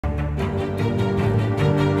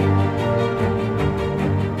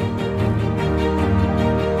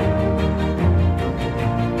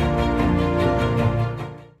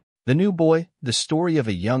The New Boy, the story of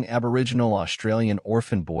a young Aboriginal Australian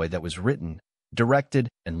orphan boy that was written, directed,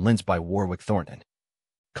 and lensed by Warwick Thornton,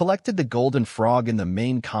 collected the Golden Frog in the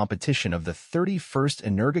main competition of the 31st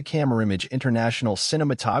EnergaCamerimage International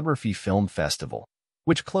Cinematography Film Festival,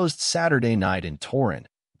 which closed Saturday night in Torún,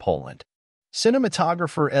 Poland.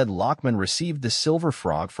 Cinematographer Ed Lachman received the Silver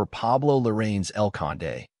Frog for Pablo Larraín's El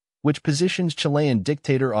Conde, which positions Chilean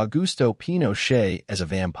dictator Augusto Pinochet as a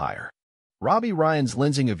vampire. Robbie Ryan's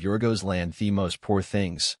lensing of Yorgos Lanthimos Poor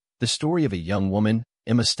Things, the story of a young woman,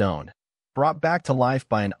 Emma Stone, brought back to life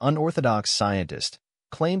by an unorthodox scientist,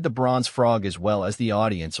 claimed the Bronze Frog as well as the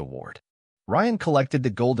Audience Award. Ryan collected the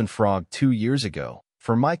Golden Frog 2 years ago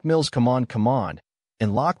for Mike Mills' Come On, Come On,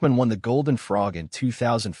 and Lachman won the Golden Frog in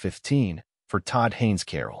 2015 for Todd Haynes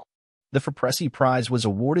Carol. The FIPRESCI Prize was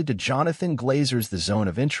awarded to Jonathan Glazer's The Zone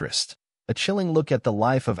of Interest, a chilling look at the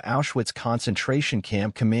life of Auschwitz concentration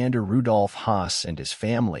camp commander Rudolf Höss and his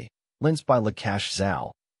family, lensed by Lukasz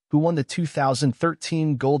Zal, who won the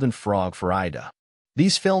 2013 Golden Frog for Ida.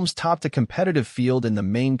 These films topped a competitive field in the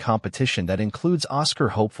main competition that includes Oscar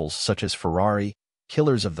hopefuls such as Ferrari,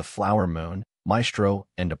 Killers of the Flower Moon, Maestro,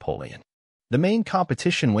 and Napoleon. The main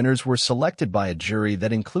competition winners were selected by a jury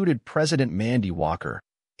that included President Mandy Walker,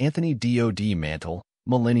 Anthony D.O.D. Mantle,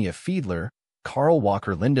 Melania Fiedler, Carl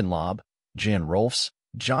Walker Lindenlaub, Jan Rolfs,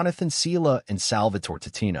 Jonathan Sela, and Salvatore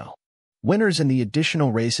Totino. Winners in the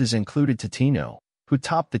additional races included Totino, who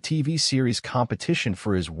topped the TV series competition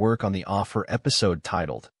for his work on the Offer episode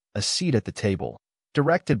titled A Seat at the Table,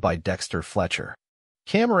 directed by Dexter Fletcher.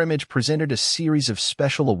 Camerimage presented a series of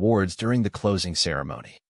special awards during the closing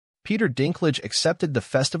ceremony. Peter Dinklage accepted the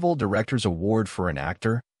Festival Director's Award for an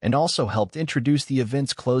actor and also helped introduce the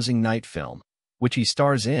event's closing night film, which he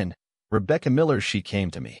stars in, Rebecca Miller's She Came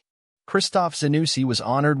to Me. Christoph Zanussi was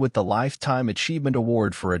honored with the Lifetime Achievement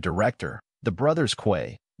Award for a director, The Brothers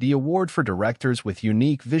Quay, the award for directors with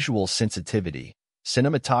unique visual sensitivity,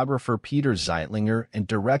 cinematographer Peter Zeitlinger and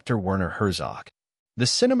director Werner Herzog. The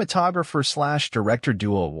Cinematographer/Director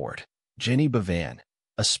Duo Award, Jenny Bavan,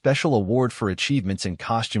 a special award for achievements in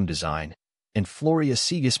costume design, and Floria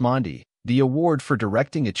Sigismondi, the award for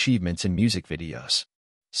directing achievements in music videos.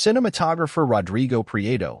 Cinematographer Rodrigo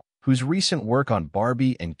Prieto, whose recent work on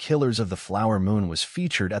Barbie and Killers of the Flower Moon was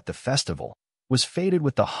featured at the festival, was feted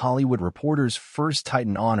with the Hollywood Reporter's first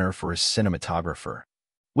Titan honor for a cinematographer,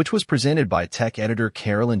 which was presented by tech editor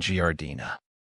Carolyn Giardina.